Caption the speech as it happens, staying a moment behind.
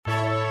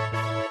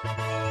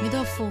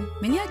Midofo,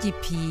 many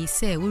GP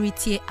say we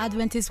retie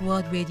Adventist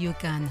World Radio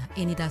Ghana.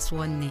 Any that's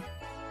one name.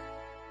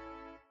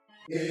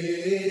 AWR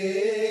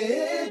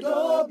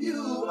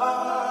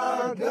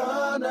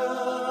Ghana.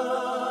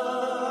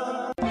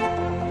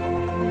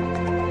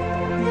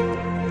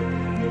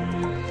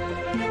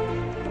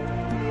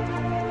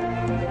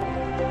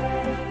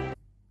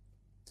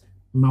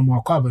 Mamu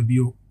akwa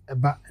babio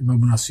eba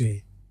emabuna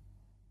soe.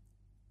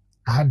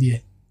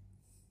 Ahadie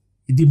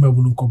idi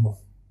mabunu nkomo.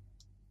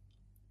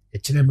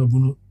 Echire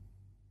mabunu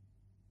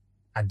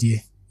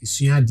adie,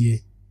 isua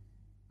adie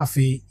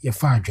afi ye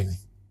fa adwene.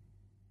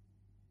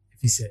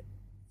 Efise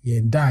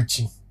ye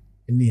ndaachi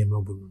ene ye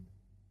mabunu.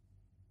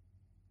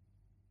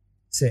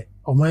 Se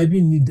oman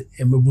bi ni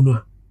emabunu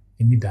a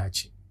eni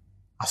daachi.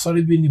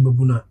 Asori bi ni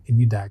mabunu a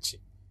eni daachi.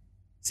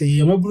 Se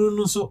ye mabunu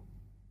no so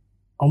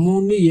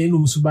omo ne ye no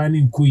musuba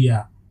ne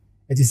nkoya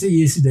eti se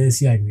ye si da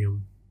si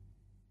anwem.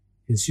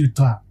 Ensu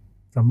to a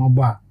from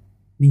abo a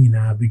ni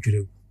nyina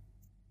bedwere.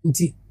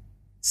 Nti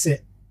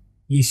se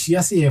ye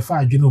hia se ye fa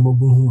adwene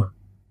omabunu ho a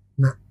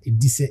na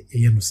edi se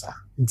ye no sa.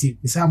 Nti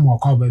bisa mo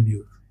akwa ba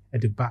bio e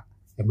de ba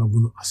e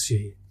mabunu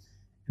asoye.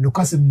 No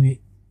kasem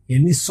ni ye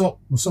ni so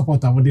mo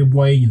support amode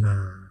boy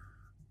nyina.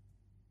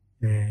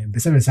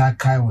 Besa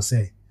kai wo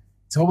se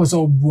wo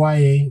so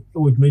boy e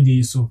wo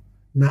dwumadi so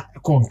na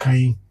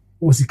konkan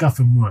wo sika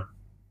femu a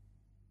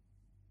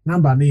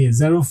number na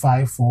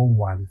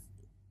 0541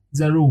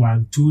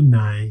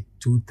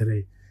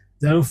 012923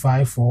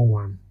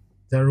 0541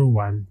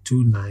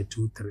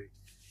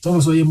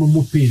 012923 so ye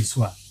mo pay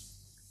so a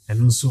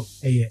eno so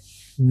eye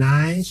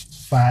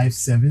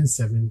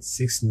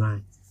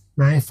 957769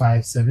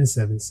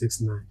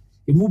 957769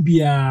 emu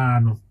bia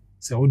no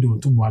se wo de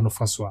onto boa no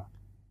fa so a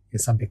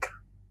yesabeka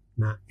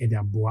na e de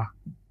aboa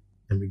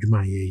na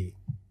medwuma ye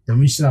na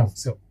menhira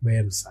se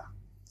be no sa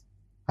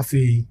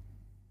afi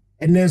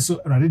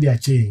enenso rade de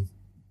ache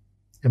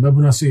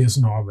emabuna so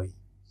yeso na wabai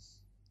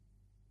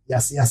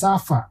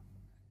yasafa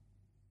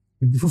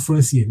before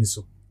France ni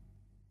so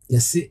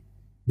yesi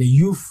the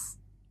youth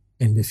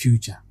and the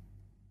future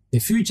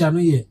no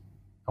ye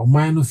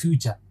oman no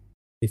future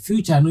the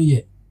future no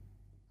ye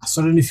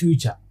asore no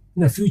future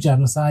na future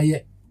no sa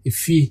ye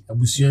efie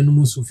abusua no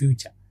mu so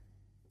future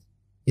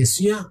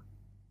esua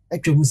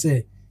atwam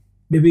se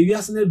bebe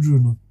wiase na duru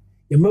no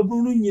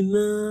emabunu nyina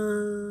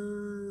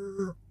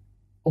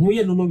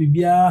omoye no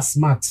bibia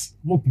smart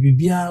mo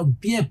bibia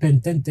bia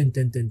penten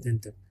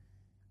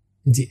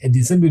nti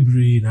edinse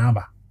bebre na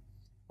aba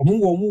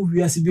omo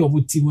wiase bi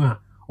omo timu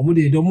a omo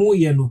de omo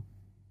ye no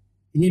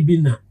ni bi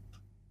na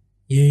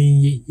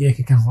ye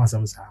keka ho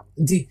asam sa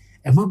nti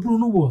emabunu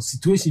no wo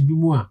situation bi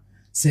mu a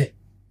se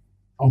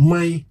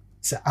oman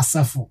se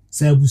asafo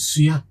se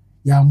abusua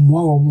ya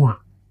moa wo mo a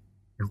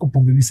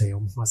yakopon bibi se yo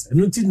mo asa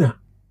no nti na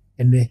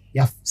ene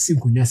ya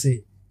sinkunya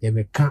se ye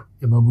beka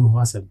emabunu ho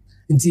asam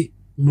nti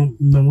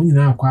mama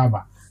nyina akwa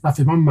aba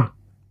afi mama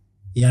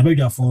ya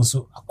bedwafo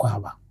so akwa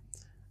aba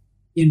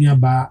enu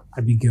aba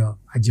Abigail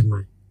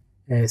Ajiman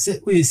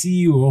se we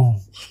CEO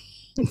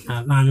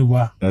na me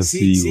bwa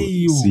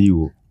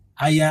CEO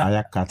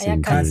aya Cuts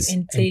and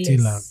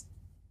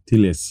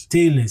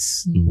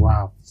Tailors.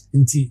 Wow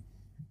nti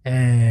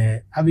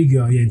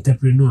Abigail ye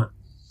entrepreneur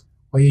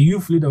or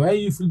youth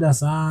leader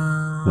sa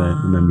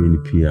na me ni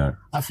PR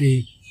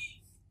afi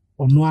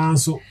ono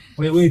anso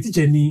we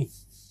teacher ni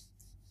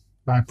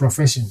by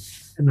profession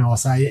and I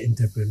was a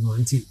entrepreneur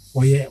nti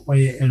we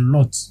a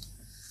lot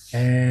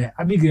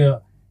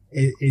Abigail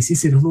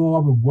sister no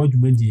wa be boa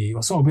dwumadi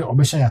o so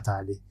obe sha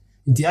yatade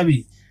nti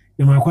abi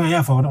na makwa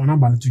ya fa ona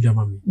ba no to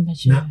dwama me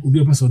na obi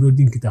o person no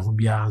din kita ho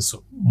bia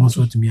anso mo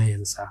so to me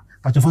ayen sa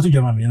pa to foto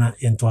dwama me na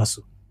yento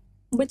aso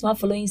but ma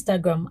follow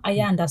Instagram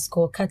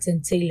aya_Cuts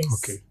and Tailors.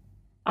 Okay,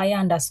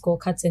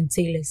 aya_Cuts and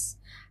Tailors.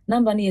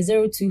 Number is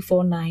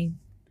 0249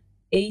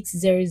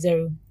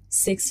 800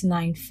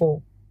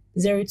 694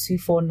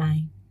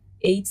 0249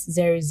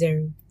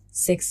 800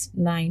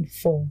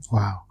 694.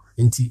 Wow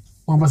nti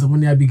won ba so mo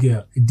ne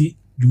Abigail di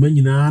dwuma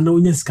nyina na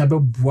onya sika be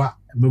boa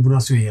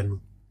mabuna so ye no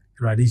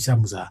rade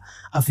chamuza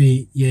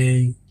afi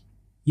ye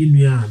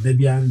nua da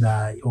bia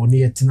nda oni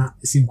yetena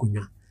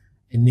sinkunya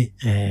ene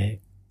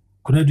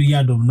Kunadu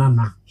Yadom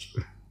nana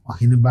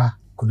wahineba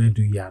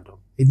Kunadu Yadom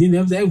edin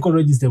em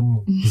encourage them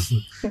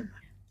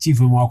chief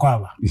mo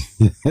akwaba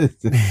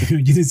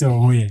jiti se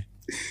wo ye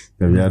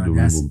da Yadom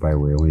mo bai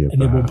we wo ye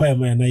ba ebo pai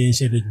mo na yen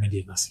share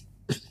media nasi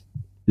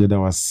ye da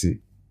wase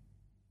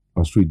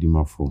aso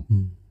edimafo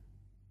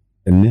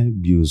ene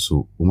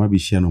bioso o ma bi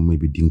hia no ma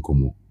bi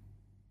dinkomo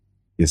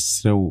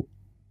yesrew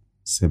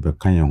se be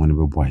kan ye ho ne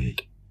be boye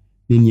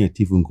ni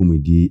atif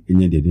nkomedi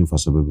enye de den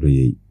faso bebre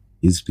ye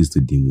is Christ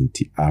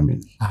dimunti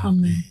amen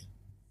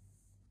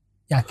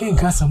ya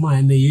kenka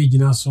sama na ye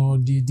gina so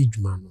di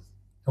dwuma no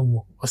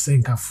ewo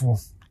osenkafo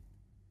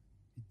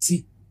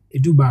ti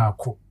eduba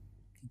akọ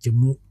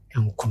jemu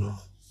enkono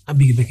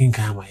abigi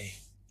bekenka amaye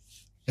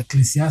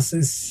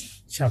Ecclesiastes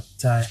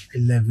chapter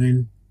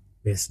 11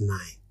 verse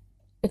 9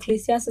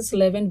 Ecclesiastes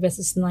 11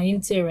 verses 9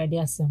 te ready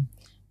asem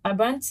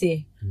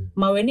Abrantie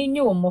ma weni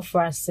nyi wo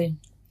mofrase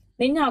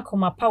Nenya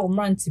akoma pa wo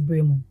mranti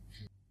bremu.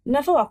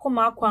 Na fa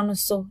wakoma akwa no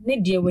so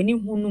ne de wani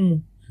hunu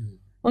mu.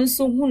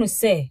 Onso hunu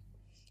se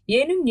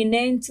yenum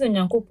nyina nti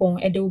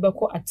Onyankopɔn ede wo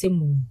bɛkɔ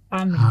atemu.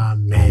 Amen.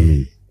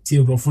 Amen. Ti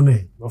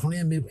rofone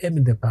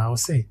em de pa o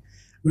say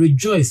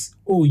rejoice,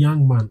 oh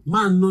young man.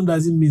 Man no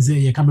doesn't mean say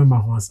ye come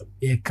ma ho asem.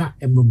 Ye ka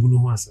emabunu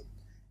ho asem.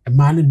 E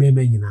man ne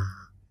be nyina.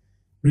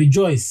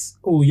 Rejoice,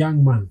 oh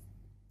young man,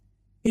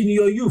 in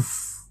your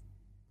youth,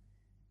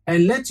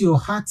 and let your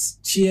heart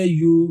cheer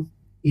you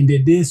in the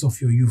days of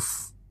your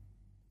youth.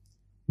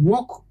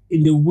 Walk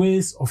in the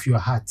ways of your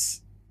heart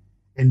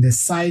and the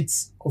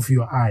sights of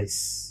your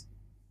eyes.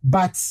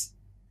 But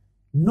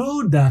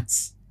know that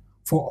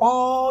for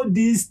all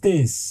these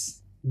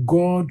things,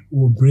 God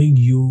will bring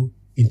you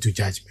into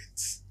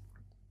judgment.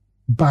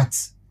 But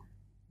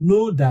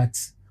know that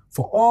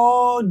for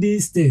all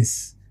these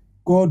things,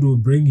 God will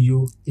bring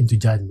you into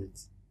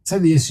judgment.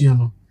 Said yes, you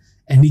know,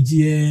 and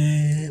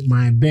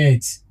my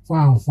bed,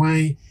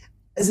 why?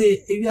 I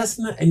say, if you ask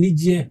na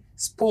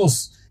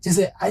sports, just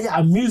say, I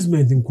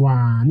amusement in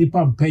Kwa,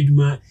 Nippon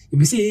Pejma, if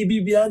you say,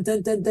 Baby,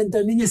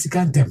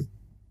 ten,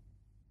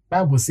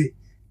 Bible say,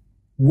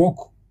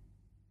 walk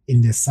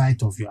in the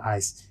sight of your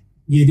eyes.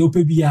 Ye do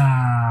pe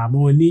bia,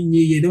 morning,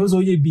 ye there was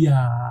all ye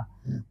bia,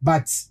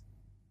 but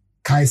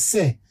Kai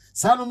say,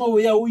 Sanoma,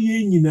 we are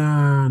we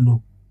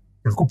no.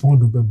 So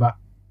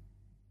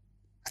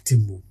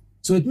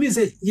it means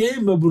that ye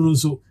mabuno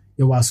so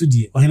ye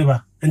wasudi or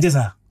never and just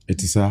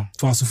it is a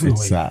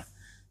sir.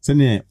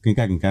 Sene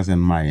kinka sen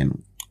mayen.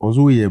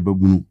 Also ye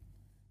babunu.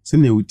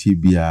 Sene uti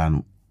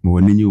biano. Mo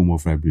wani mo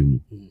fabrimu.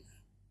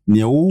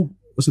 Nia wo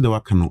so de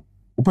wakano.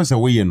 Opesa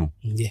we no.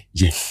 Ye.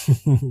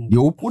 Ye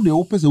opo de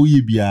opesa we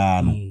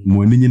biano. Mo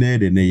wani na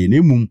de na ye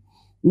nemum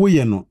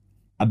we no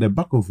at the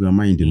back of your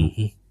mind no.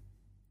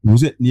 Mo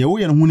say nia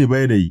we no hu ne ba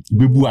ye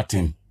bebu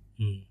aten.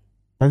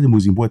 That's the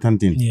most important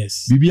thing.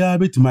 Yes. Bibia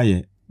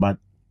betumaye, but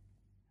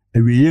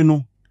ewiye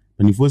no,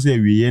 when you say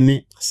ewiye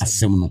ne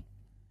asem no.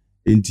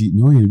 Enti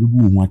no ye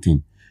bebu ho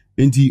aten.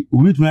 Enti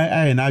obetuma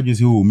aye na adwen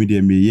say o me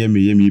de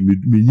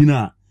me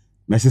nyina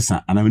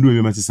mesesa ana me do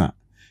me mesesa.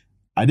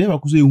 Ade ba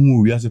kuso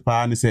ehu wi ase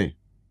pa ne say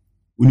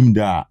unim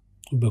da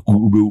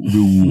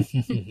ube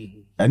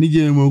ani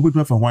je mo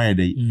gotuma fa hwan ye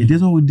dai. It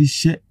is all the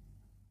shit.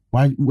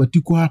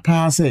 Wati ko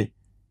pa say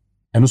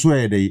eno so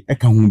ye dai e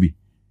ka hu bi.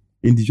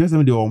 In the just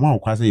de o ma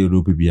kwa say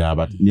Europe bia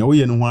but ne wo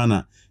ye no ho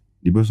ana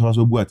the best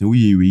so bu aten we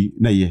ye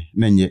na ye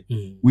na nye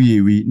we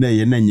ye na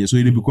ye na nye so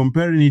you be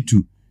comparing it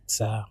to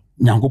sir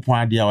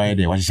Nyankopon ade a wa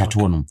de wa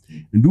hyeto no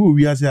ndu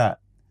wi ase a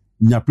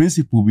nya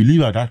principle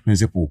believe that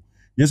principle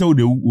yes so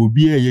de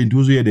obi ye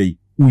ntu so ye de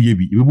we ye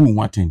bi be bu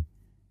ho aten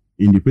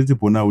in the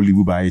principle now we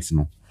live by it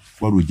no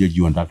what will judge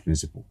you on that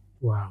principle.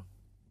 Wow.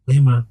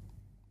 Hey man,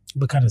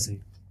 what can I say?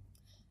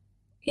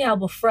 Yeah,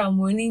 but from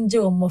when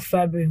injo mo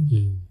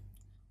fabrim.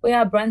 We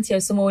are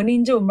branches so mo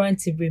ninja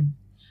branti brim.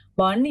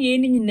 But ni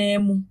yeni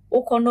nyinemu,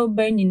 ukono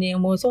be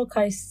nyinemu so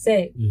kai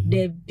say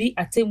de bi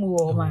atemu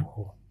wo ma.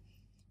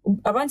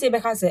 Abanti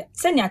beka say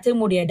se ni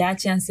atemu de da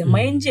chance ma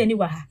enje ni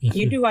wa ha.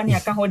 Yedu wa ni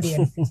aka ho de.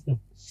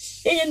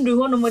 Yenye ndu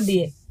ho no mo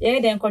de. Ye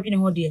de nkotwe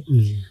ho de.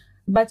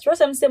 But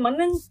Rosam say man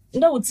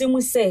nda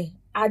wutimu say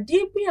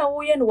ade bi a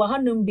wo ye no wa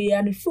hanum bi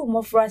an fu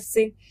mo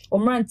frase o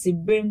branti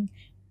brim.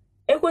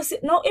 Ekosi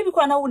no ebi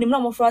kwa na wo ni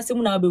na mo frase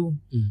mu na abewu.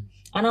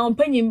 Ana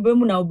ompanyim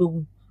brim na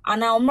abewu.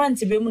 Ana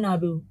omranti be mu na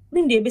be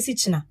nim de ebesi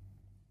china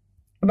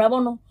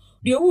brabo no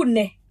de wu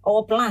ne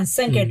o plan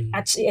senket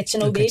e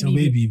china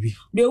baby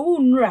de wu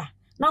nura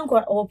na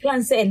nko o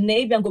plan se na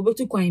e bia nko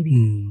betu kwan bi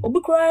obi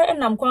kura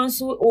enam kwan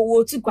so o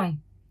wo tu kwan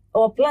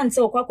o plan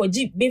se o kwa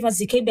ji be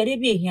fancy ke be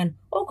bi ehian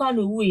o kwa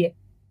no wu ye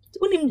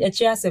unim e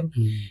chi asem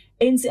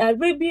enti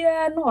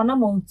arabia no ona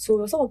mo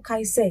so so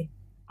kai se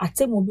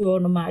atemu bi o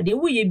no ma de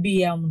wu ye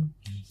bi am no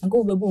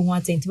nko be bu ho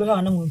atenti be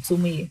ha na mo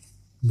ntomu ye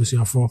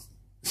busiafo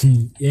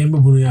ye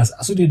mbabunu ya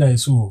aso de dai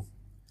so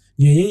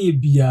ye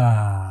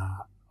bia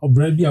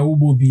obra bia wo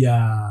bo bia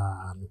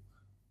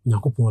no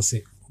Yakopon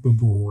se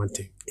obebu ho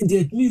ante and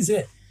it means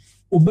that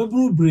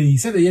obaburu brei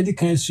said the yedi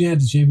kan sua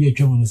de sua bi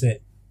atwa no say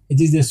it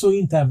is the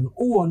sowing time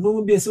oh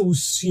no be say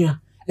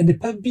usua and the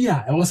pa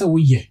bia e wo say wo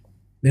ye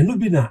na no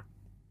bi na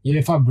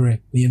ye fa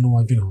bre ye no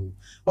wadwe ho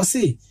o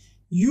say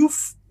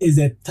youth is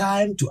a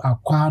time to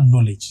acquire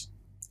knowledge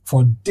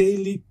for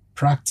daily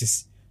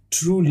practice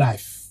through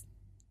life.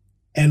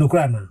 And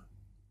Ukraina,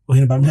 or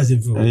in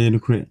Bamazin,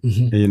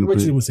 what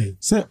you say?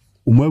 Sir,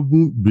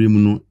 Umabu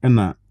Bremuno, and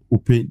a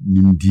open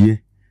Nimdie.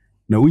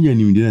 Now, when you're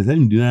Nimdina,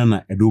 and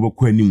Dinana at over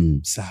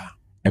Quenimu, sir,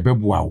 a beb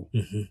wow.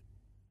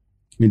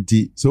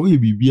 So you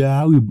be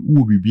bia,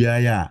 will be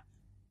bia,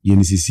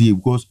 Yenisi,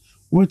 because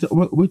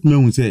what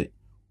men will say,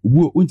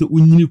 winter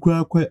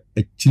unicra quite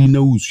a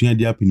china who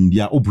shared up in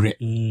India, obre.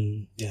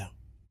 Yeah.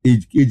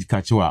 Age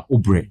catcher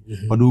obre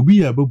but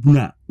obi a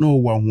babuna no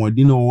one who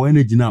didn't know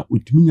energy now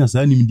with me as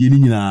any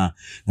dinner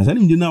as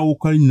any dinner will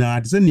call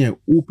na send ye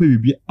ope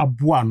be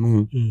aboa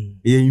no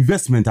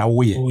investment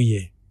away. Oh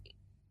yeah.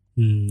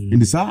 in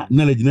the sa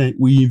knowledge na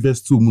we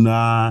invest to mu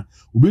na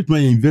we my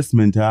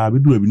investment be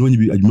do be no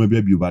nyi adwuma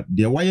be but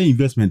the wire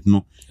investment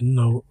no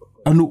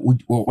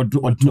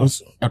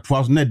what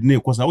was net na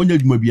cause onya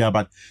adwuma bia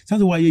but say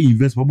wire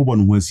investment bobo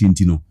no ho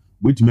asienti no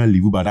we my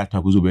live by that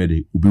takozo be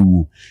dey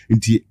obewu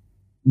nti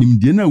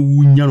nimdie na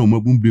wunya no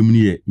mabumbrem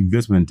ne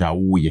investment a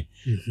wo ye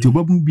ti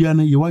obabum bia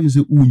na ye wa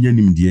say wunya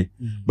nimdie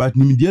but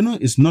nimdie no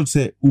is not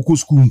say uko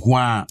school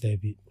nko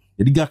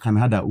ediga kan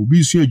hada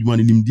obi su adwuma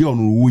ne nimdie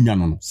ono wunya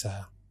no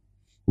sa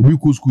obi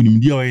ko school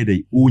nimdie o ye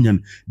dey wunya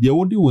de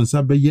wode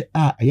wonsa beye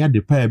aya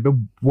de pa be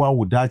boa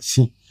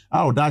wodachi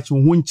wodachi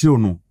ho nkyere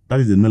no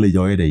that is the knowledge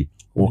o ye dey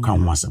o kan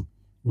wasam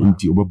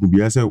nti obabum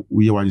bia say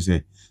wo ye wa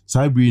say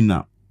sabri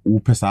na wo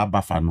pesa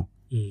abafa no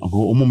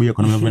omo ye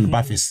kono me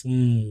bafis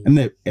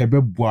na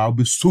ebe boa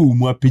obi so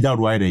mu apija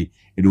ro ide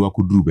e do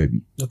akuduru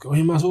baby okay o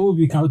hima so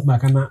we count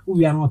makana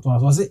we are not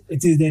so say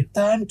it is the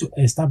time to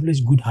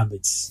establish good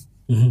habits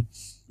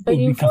but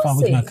you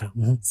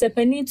say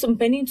penny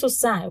to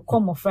say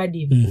come of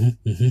Friday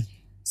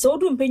so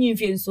do penny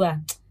mfie nso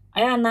a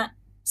ayana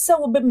say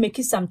we be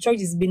make some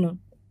choices bi no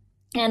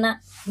ana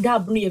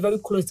gab no you very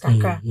close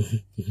kakra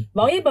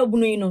ba we babu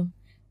no you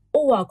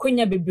o wa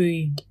konya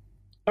bebre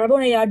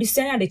arabona ya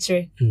disanya de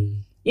kire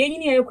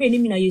yenyini ya ekwe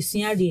nimi na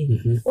yesua de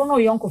ono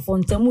yonkofo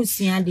ntamu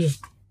sua de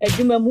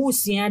adwuma mu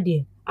sua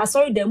de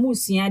asori de mu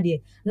sua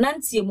de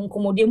nantie mu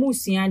nkomode mu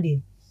sua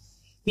de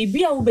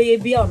bibia wo beye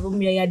bia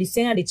orum ya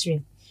disanya de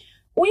kire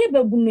oye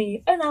babu no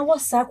yi ana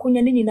wasa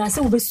konya nini na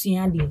se wo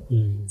besua de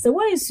se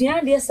wo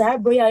sua de sa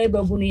abro ya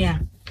babu no ya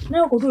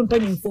na ko do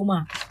mpani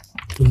mfoma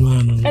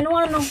eno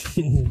ano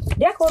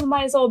dia ko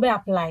my so be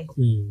apply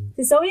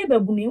se oye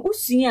babu no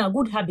usua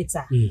good habit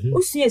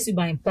usua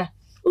suban pa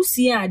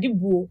usia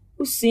adibuo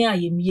usia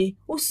yemie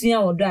usia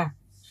odo a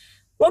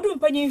wodu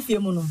mpanyi mfie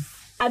mu no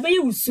abeye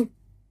usu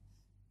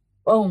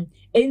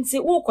enti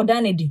wo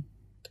koda na di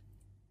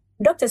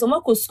doctors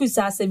omako school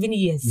sa 7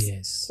 years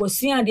yes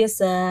wosia de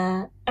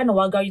sa ana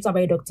waga you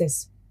by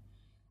doctors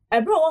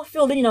abro wo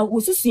feel dey na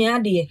ususia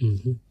de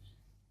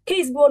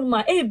case born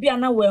ma e bia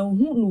na we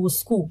hu no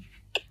school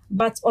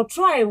but or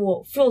try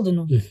wo field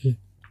no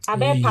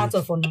abe part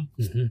of no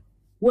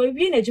we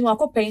wi na juma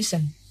ko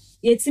pension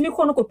yetimi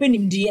ko no ko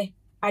penim de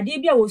ade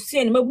bia wo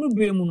sua ne mabunu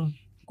bremu no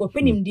ko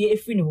penim de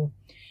efri ne ho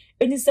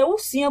eni se wo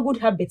sua good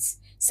habits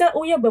se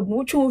wo ye babu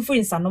wo twu free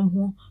nsanom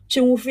ho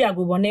twu wo free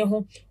agobone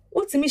ho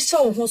utimi hye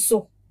wo ho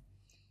so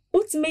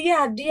utimi ye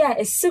ade a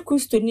ese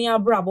kristoni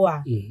abrabo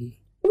a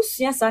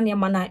usua sa ne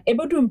mana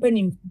ebedu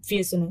mpanim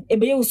fie so no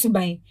ebeye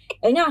usuban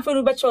enya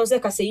aferu be chose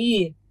kase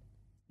yie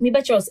mi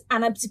be chose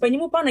anapti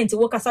panimu pa 90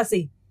 wo kasa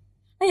sei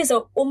anya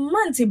so o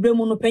manti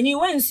bremu no panyi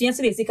wan sua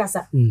se de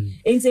kasa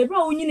enti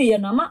ebra wo nyine ye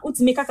no ma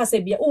utimi kasa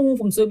bia wo hu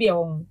fom so bia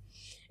wo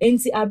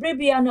enti abre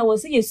bia na wo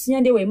se ye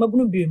sua de we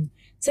mabunu bremu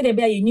se de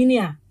bia ye nyine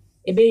a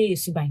ebeye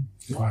yesuban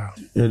wow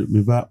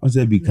me ba o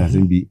se bi kasa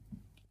bi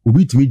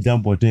obi timi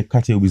jam boten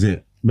kache obi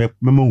se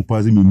mema hu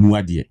pass mi mu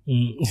ade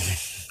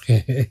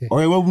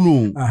oye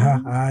wabunu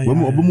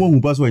obo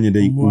hu pass wanye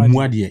dai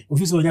mu ade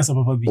office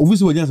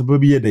wanya papa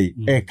bi ye dai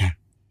eka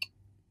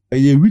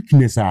a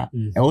weakness a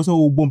also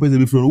wo bom pese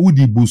be fro wo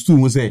di boost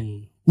wo say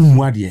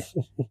mu ade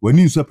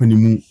wani nso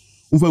panimu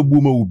mfa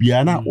buo ma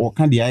obia na o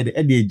ka de ade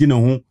e de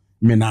ho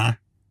mena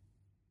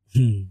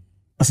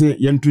ase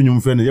yentu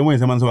nyum fre ne ye won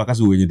se man so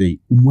akase wo nyedai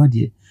mu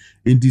ade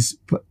endis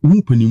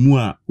mu panimu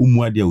a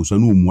mu ade a wo so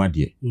na mu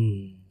ade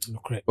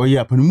okay oh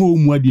yeah panimu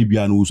mu ade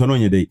bia na wo so na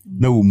nyedai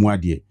na wo mu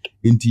ade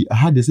enti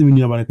aha de se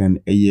menu abana kan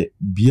eye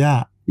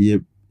bia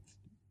ye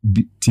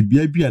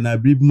tibia bia na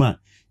abribma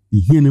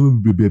ihe na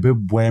bebebe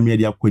boya me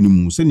dia kwani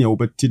mu se ne wo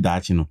beti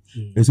daachi no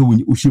ese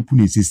wo hyepu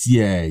ne sesi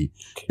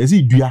ese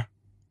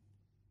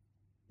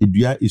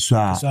edua isu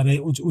a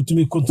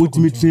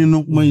ultimate train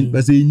no man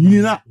ese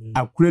nyini na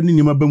akure ne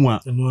nyema bamu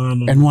a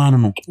eno ano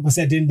no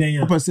pese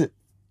denden pese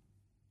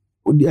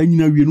odi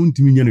anyina wie no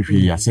ntimi nya no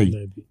hwe ya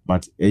sei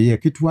but eye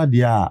ketwa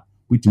de a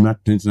witimi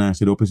attention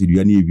se de pese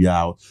dua ne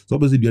bia so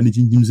pese dua ne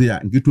chinjim se ya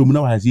nketo mu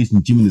na wa se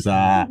chinjim ni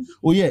sa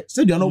oh yeah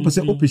se dua no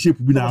pese ope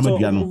shape bi na ama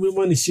dua no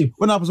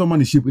wona pese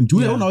man shape nti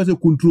we wona wa se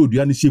control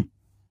dua ne shape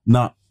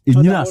na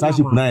enyina sa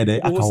shape na ede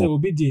aka wo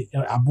obi di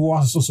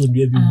abo so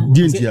dua bi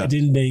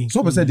denden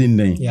so pese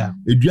denden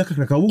edua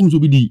kakaka wo hu so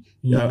bi di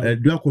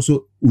dua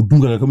koso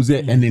odunga kakam se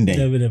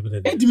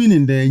enenden edimi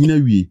nenden nyina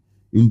wie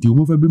nti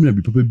wo fa bemina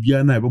bi papa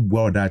bia na e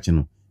beboa odaache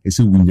no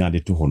ese wunya de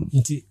to ho no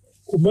nti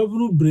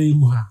obaburu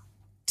bremu ha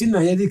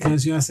tina yedi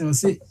kansu ase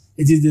say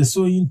it is the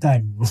sowing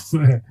time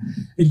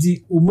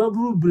enti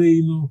umaburu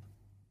brain no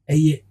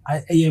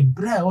eye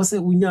bra o say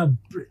unya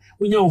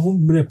ho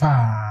bre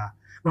pa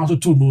na so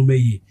to no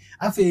meyi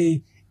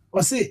afi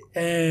o say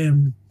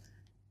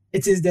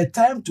it is the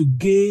time to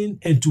gain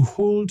and to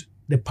hold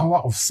the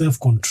power of self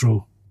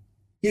control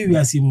here we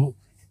are seeing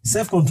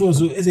self control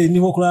so is any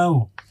wokra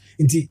o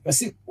enti o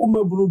say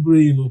umaburu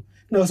brain no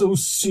na so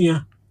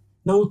usua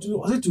na o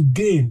say to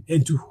gain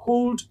and to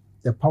hold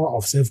the power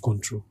of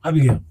self-control.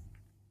 Abigail.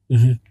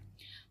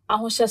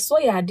 Ahoshaso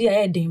ya ade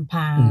a eden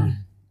pa.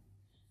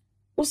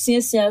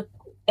 Usiasia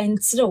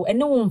entro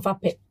ene wo mfa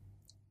pe.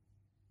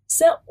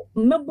 se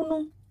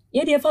mebunu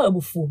ye de fa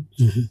abufu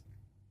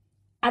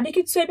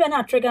adekitu e bia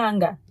na trigger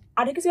anger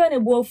adekitu na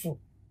ebuofu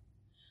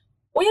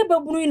oye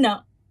babunu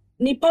na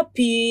ni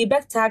papi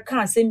bekta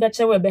kan se mbe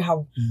chewe be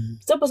hawo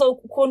so person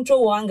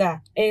control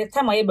anger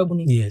time aye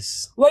babunu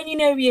yes when you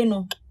na wie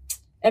no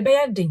e be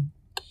yadin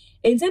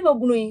ente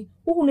babunu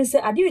wo hu se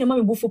ade we na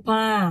mebufu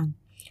pa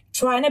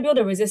try na build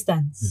the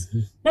resistance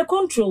na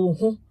control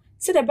ho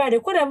se the bad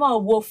ko da ma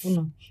obuofu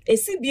no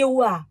esi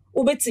biewu a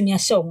obetimi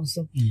ahye wo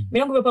so me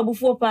ngo be pa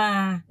bufu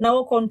pa na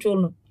wo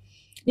control no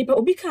nipa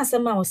obi kan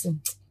asema wo se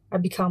I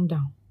calm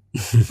down.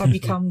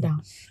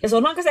 Yes,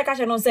 on one case I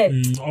catch no say.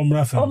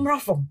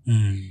 Omrafo.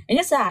 And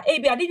yes, sir.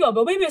 Be I did your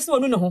baby so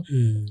no ho.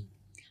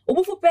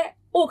 Obufu pe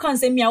o kan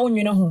say me a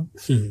wonwene ho.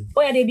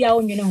 O ya de bia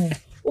wonwene ho.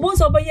 Obo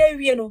so ba ya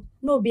wie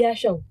no be a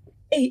show.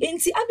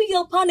 Enti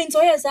Abigail pan into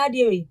here sa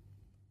de we.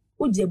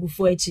 O je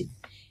bufu echi.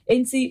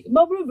 Enti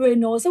babru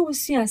no say wo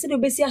sua say de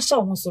be si a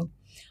show ho so.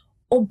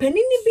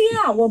 Opanini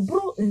bia wo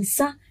bro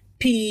nsa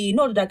P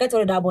no da get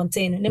all da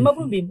bontain ne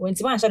mabru bim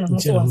wenti man sha no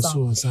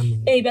so so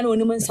bia na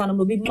onimu nsa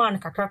no bi man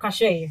kakra ka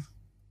hwe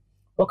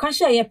o ka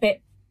hwe ye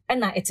pe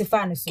na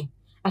etifa ne so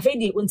afei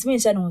di ontimi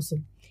sha no so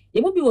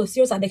ye mu bi wo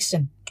serious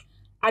addiction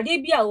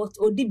ade bia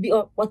odi bi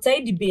o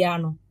tai di bia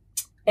no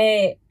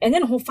ene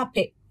no ho fa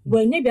pe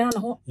wanye bia na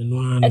ho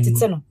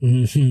etete no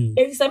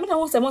if say me na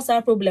ho say mo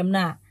sa problem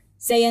na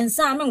say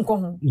yensa me nko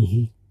ho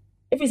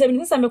if say me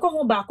nsa me ko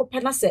ho ba ko pe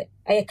na say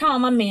e ka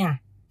ma me a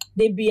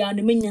de bia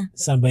no menya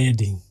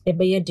sabayedin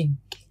ebeyedin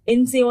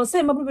enti o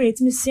say mabru be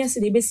timi siase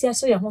de be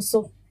siase ya ho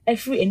so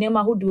afri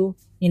enema hodo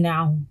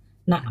nyina ho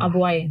na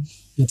aboaye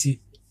nti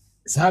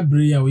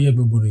sabre ya wo ye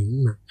beburu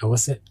na e wo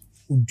se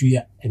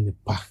udua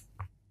enepa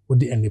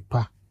wode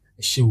enepa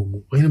ehye wo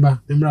mu oyene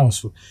ba memra wo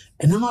so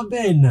enema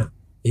be na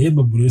ye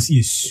beburu si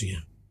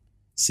esua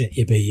se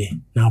ebeye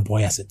na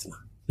aboaye asetena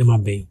nema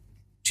be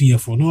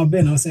tuyefo no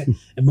be na wo se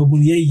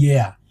ebeburu ye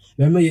a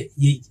be ma ye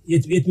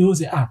ho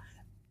se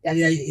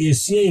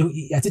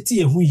ya tete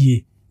ye hu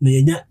ye na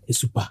yenya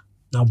esupa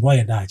na boa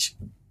ye daach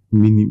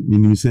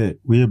mini se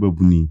we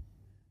babuni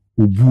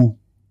obuo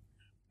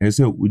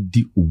ese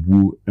odi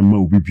obuo ema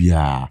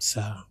obibia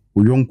sa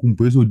oyonku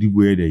mpo se odi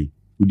buo ye dai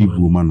odi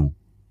buo ma no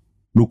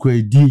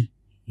nokwadi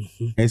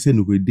ese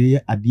nokwadi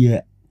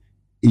ade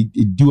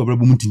edi wa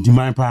brabo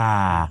mutintiman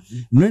pa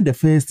no the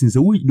first thing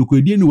so we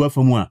nokwadi ni wa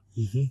famu a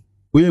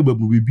we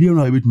babu bibia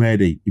no ebetima ye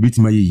dai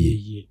ebetima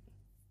ye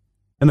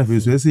na fe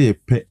so ese ye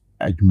pe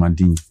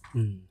adwumadin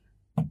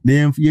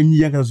na yenyi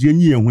yakaso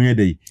yenyi ehun ye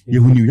dai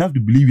yehuni we have to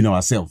believe in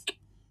ourselves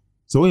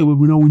so we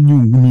babu na wonyi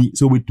huni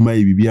so wetima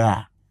ye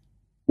bibia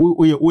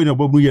we na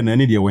babu ye na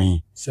ne de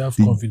we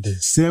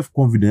self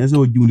confidence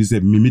o jiwuni se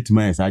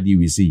memetima ye sa de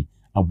we say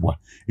abua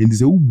and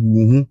se ubu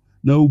hu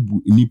na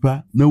ubu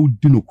nipa na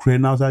udi no kre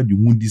na sa de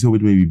hu di so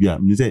wetima ye bibia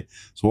me say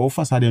so wo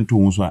fa sa de nto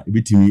hu so a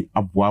ebetimi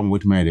abua ma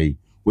wetima ye dai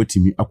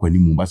wetimi akwani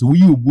mu ba so we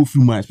yi obu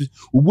firi mu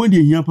obu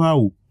de hia pa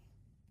o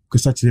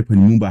kesa kire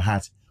pani mu ba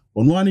heart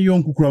ono ane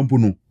yonku kura mpo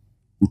no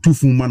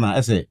otufu ma na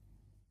ese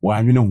wa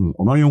anwene ho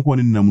ono yonku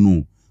ne nam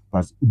no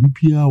pas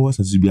obipia wa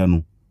sasibia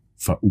no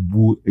fa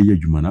obu eya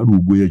dwuma na do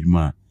obu eya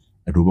dwuma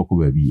e do bako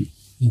ba biye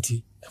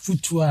nti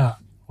afutu a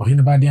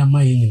ohene ba de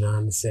ama ye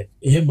nyina ne se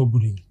ehe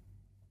maburu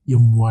ye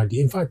muade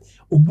in fact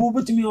obu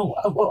betimi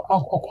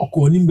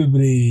akoni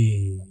bebre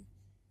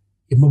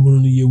e maburu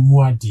no ye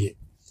muade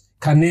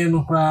kane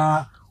no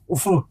kura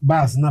ofro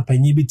bas na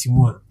panyi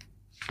betimu a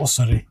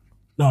osore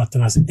na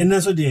otanase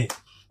enenso de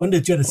on the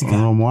tuya sika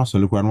no mo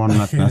asole kwa no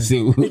na tanase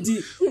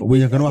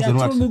obonya kan waso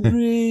no at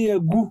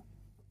gu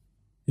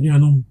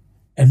enuanom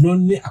eno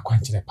ne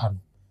akwankyere pa no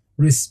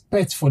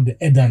respect for the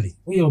elderly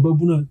we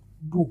obabu na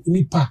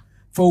nipa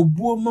fa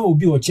obuo ma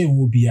obi o chen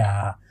wo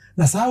bia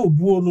na sa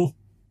obuo no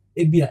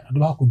ebia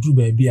do akoduru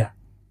ba bia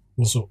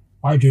so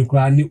wadwen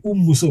kra ne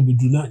ummu so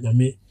obedu na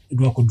nyame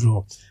do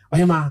akoduru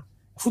ohema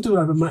futu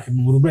ba ma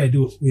emuru bra de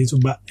we so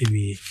ba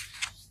ewie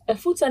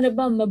futu ne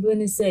ba mabro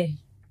ni say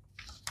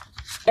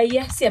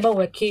yes, about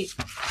working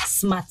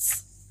smart,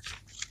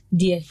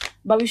 dear.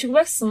 But we should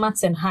work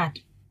smart and hard.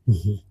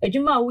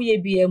 Ejuma we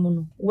be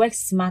work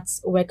smart,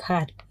 work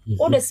hard.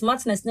 All the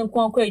smartness nem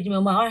kwa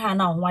ejuma ma ha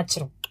na ho.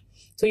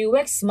 So you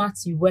work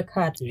smart, you work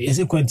hard. Yes,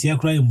 kwantia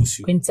kra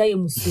emusu. Kwantia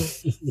emusu.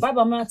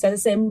 Baba ma tell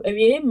say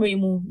we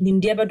emremu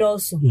nimdia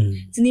bedoso.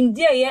 Ti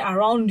nimdia ye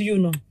around you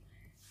no.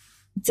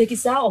 Take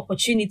this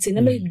opportunity,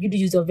 never give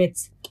use of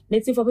it.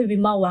 Let's see for people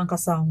ma wa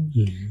nkasa ho.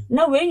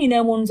 Now we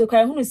nyina mo nso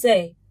kai hunu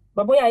say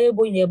Babo ya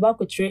yebo nye ba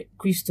kwetre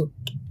Kristo.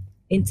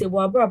 Ente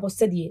bo abra bo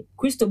sedie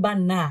Kristo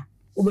ban na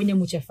obenye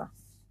mu chefa.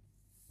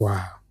 Wow.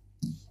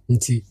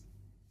 Nti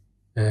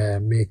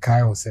me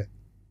kai o se.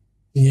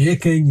 Ye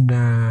ka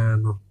nyina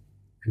no.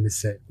 Ene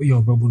se o ye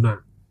obabu na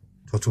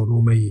toto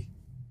no mayi.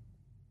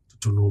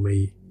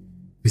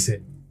 Bi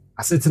se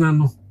asetena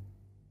no.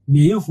 Ne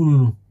ye hunu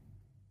no.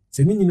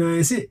 Se ni nyina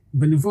ese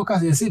benefo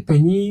ka ese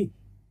panyi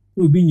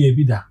obi nya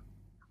bi da.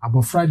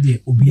 Abofra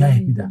de obi a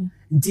bi da.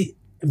 Nti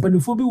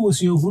mpanifo bi wo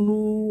suo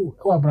hunu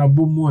wa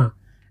brabo mu a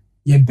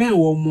ye ben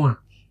wo mu a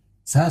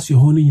saa suo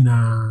hunu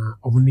nyina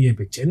omu ne ye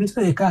beche no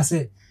tena ye ka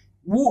se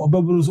wo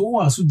obaburu so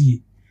wo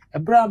asodie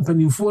ebra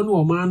mpanimfo no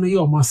o ma no ye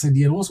o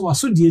masede no so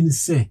asodie ni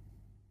se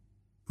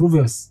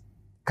Proverbs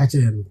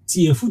kache no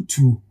tie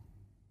futu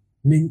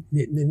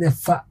ne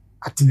fa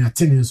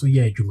atene so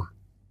ye adwuma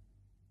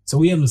so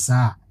we no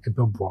saa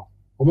ebebo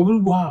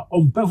obaburu bo ha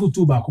ompa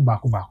futu baako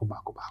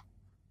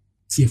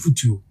tie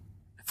futu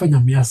fa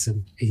nyame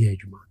asem ye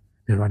adwuma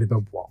na rade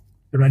bebo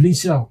rade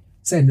nhyira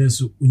say na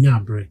so unya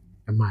abre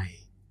emai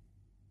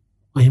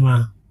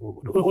ohima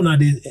ona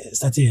de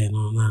starte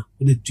no na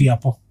de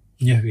tuapo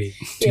nyahwe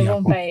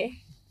tuapo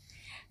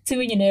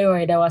Tiwi nyina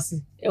ewa da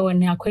wase ewo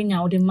ne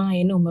akwanya wo de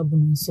mai na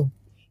omabunu nso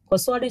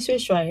koso ade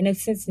hwehwa na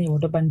since ne wo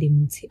do bande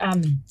munti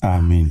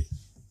amen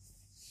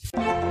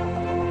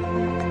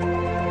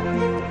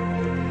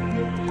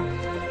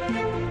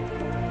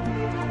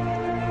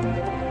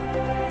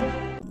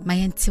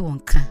Mayanti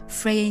wonka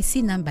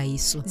frequency number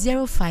iso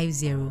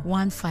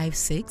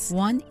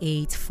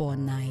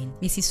 050-156-1849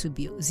 Missy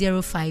Subio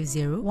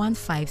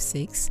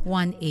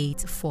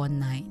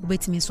 050-156-1849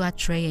 Wait me so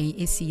try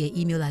and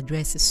email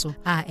address so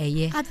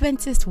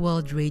Adventist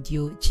World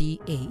Radio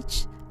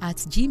GH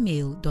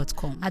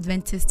 @gmail.com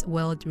Adventist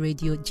World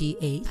Radio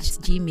GH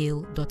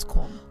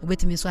 @gmail.com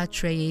With me so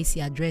try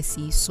address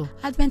so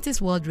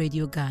Adventist World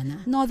Radio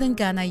Ghana Northern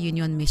Ghana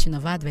Union Mission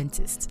of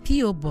Adventists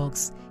PO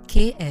Box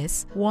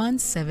KS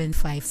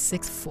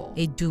 17564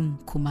 Edum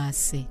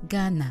Kumasi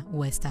Ghana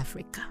West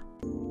Africa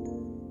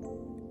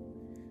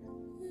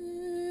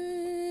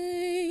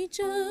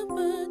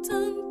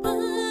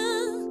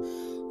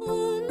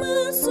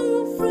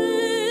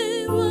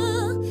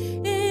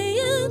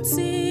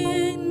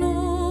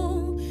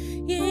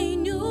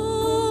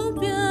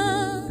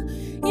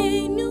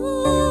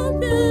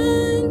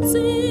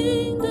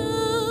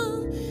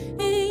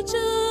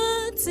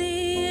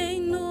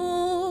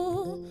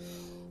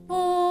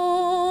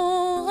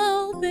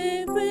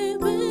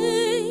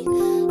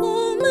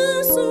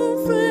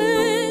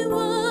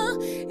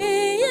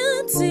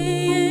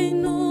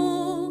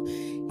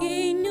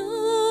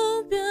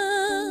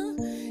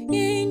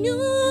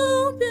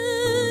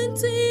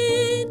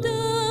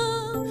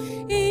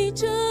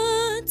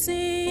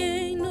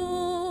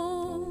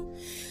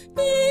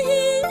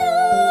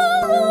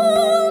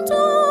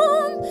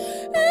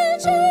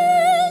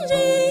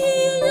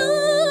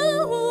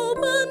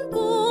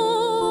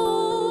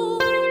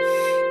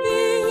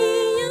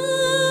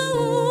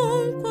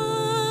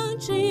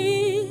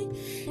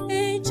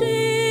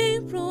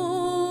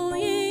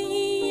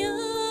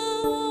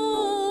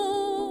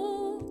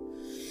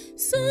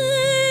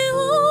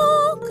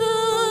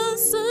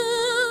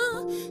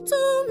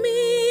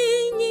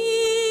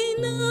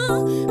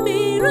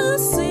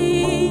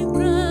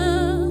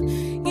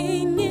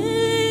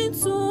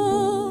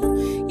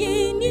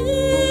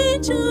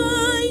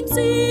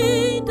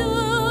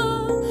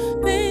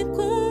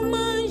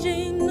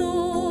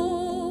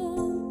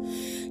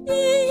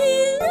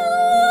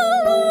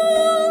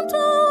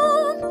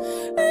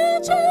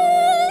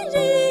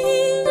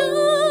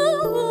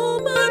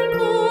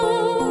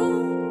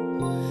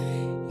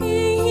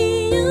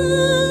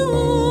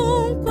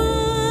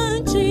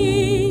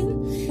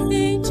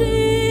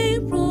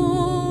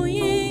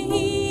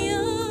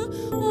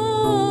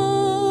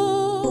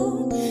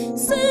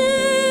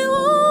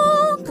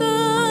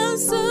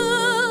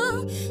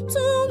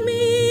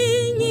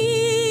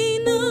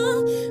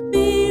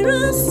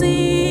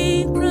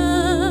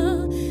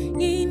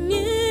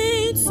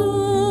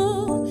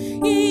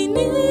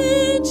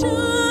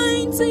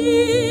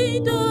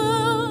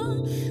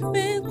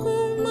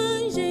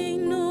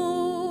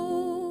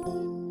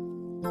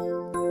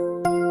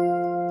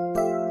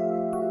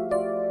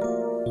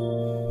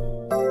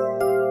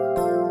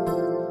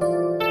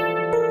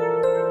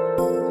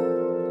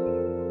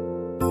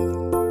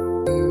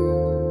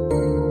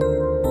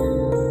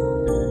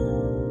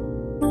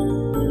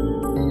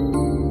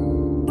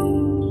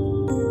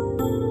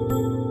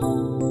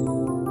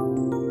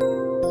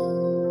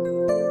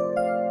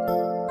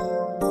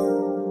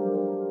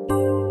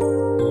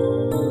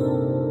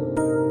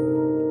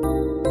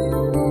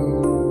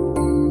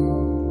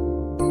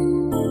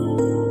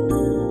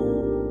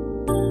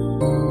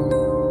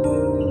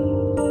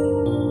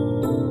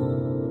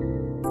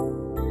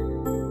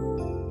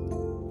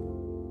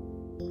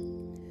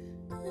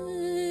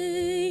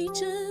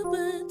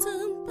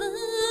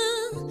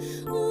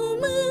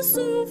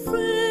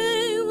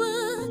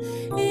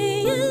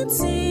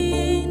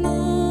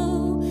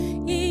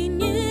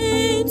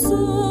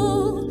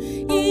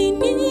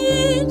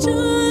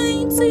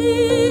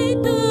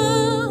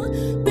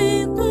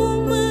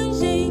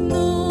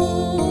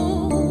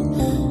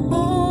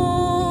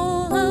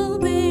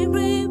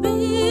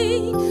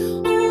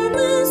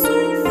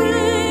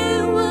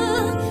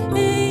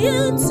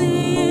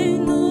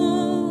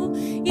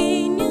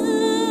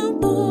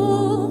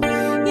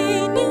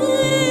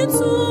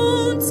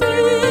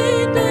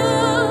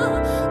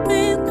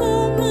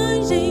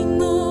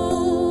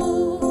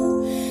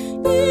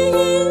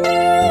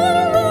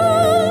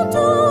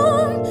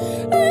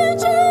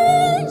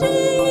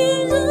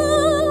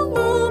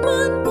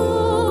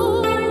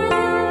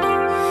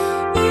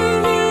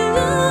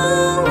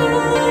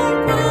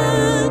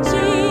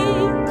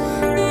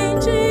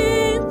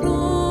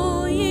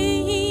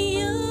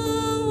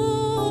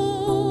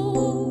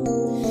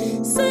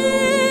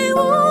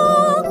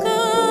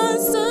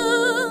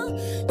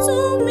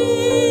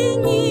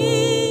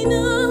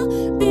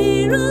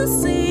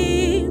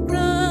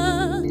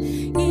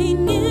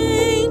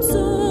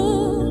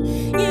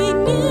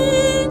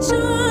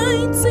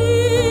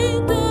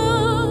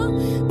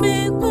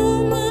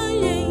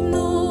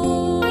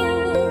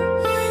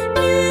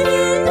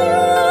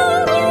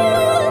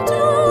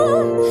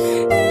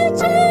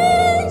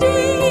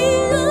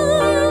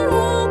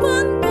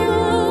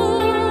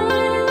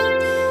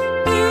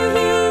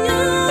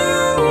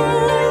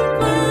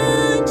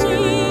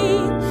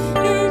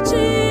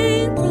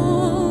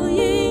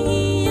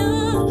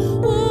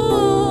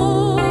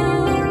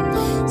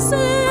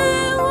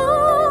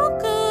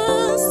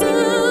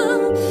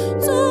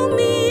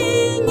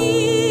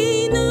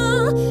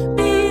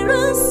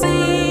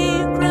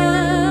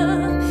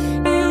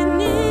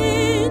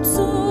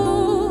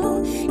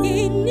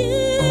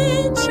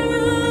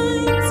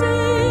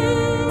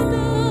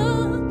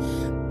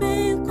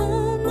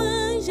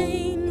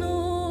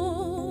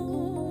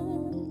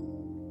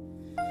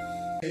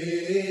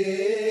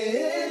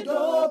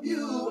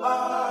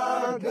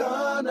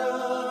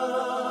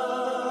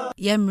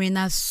yemre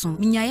na so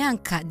minya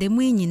yanka de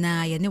mu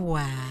nyina ye ne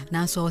wa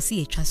nanso o se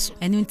yetwa so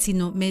eno nti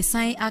no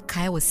mesan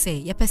akai wo se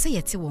ye pese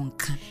yete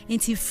wonka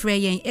nti frɛ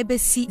yen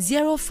ebesi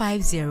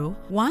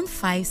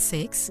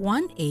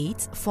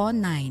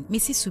 050-156-1849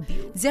 Missy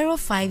Subio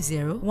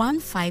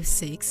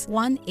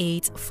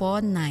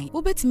 050-156-1849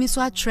 Ubetimi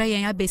so atre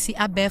yen abesi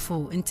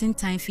abefo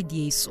ntintan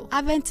fidie so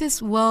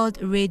Adventist World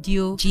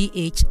Radio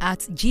GH at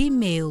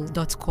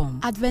gmail.com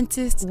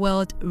Adventist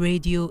World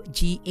Radio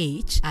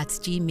GH at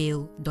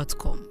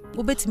gmail.com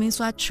Ubetimi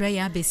so atre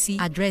yen abesi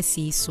address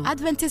so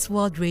Adventist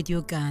World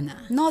Radio Ghana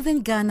Northern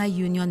Ghana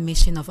Union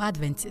Mission of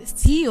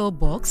Adventists PO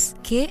Box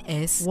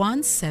KS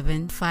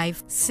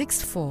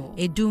 17564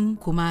 Edum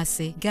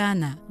Kumase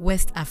Ghana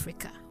West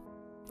Africa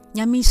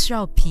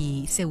Nyamishrao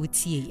P se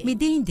wutie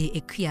medin de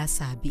Ekuya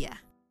Sabia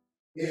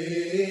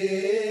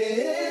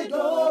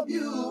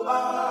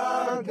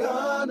AWR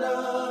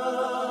Ghana